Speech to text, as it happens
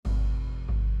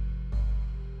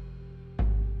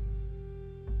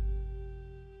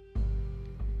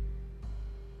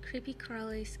Creepy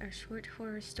Crawlies are short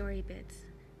horror story bits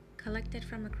collected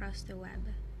from across the web,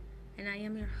 and I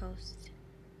am your host,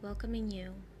 welcoming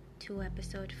you to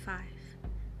episode 5,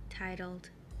 titled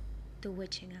The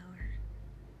Witching Hour.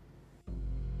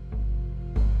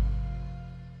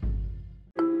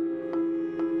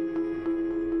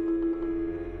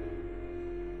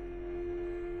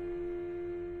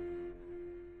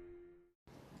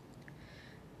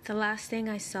 The last thing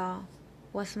I saw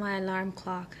was my alarm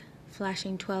clock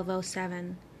flashing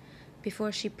 12:07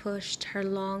 before she pushed her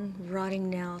long, rotting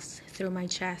nails through my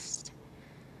chest,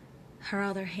 her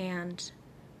other hand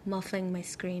muffling my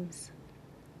screams.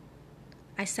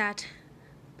 I sat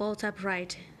bolt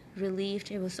upright,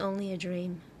 relieved it was only a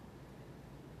dream.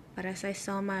 But as I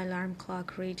saw my alarm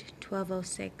clock read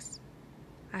 12:06,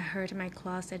 I heard my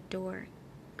closet door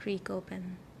creak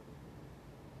open.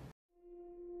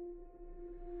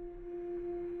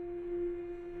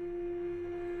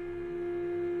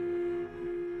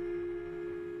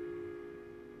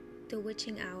 The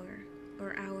witching hour,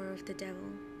 or hour of the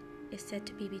devil, is said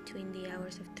to be between the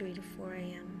hours of 3 to 4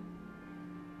 a.m.,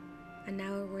 an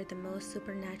hour where the most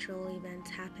supernatural events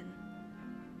happen,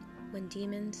 when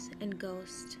demons and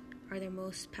ghosts are their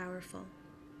most powerful.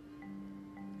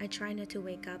 I try not to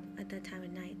wake up at that time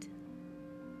of night,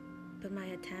 but my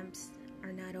attempts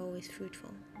are not always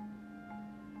fruitful.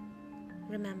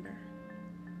 Remember,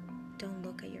 don't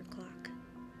look at your clock.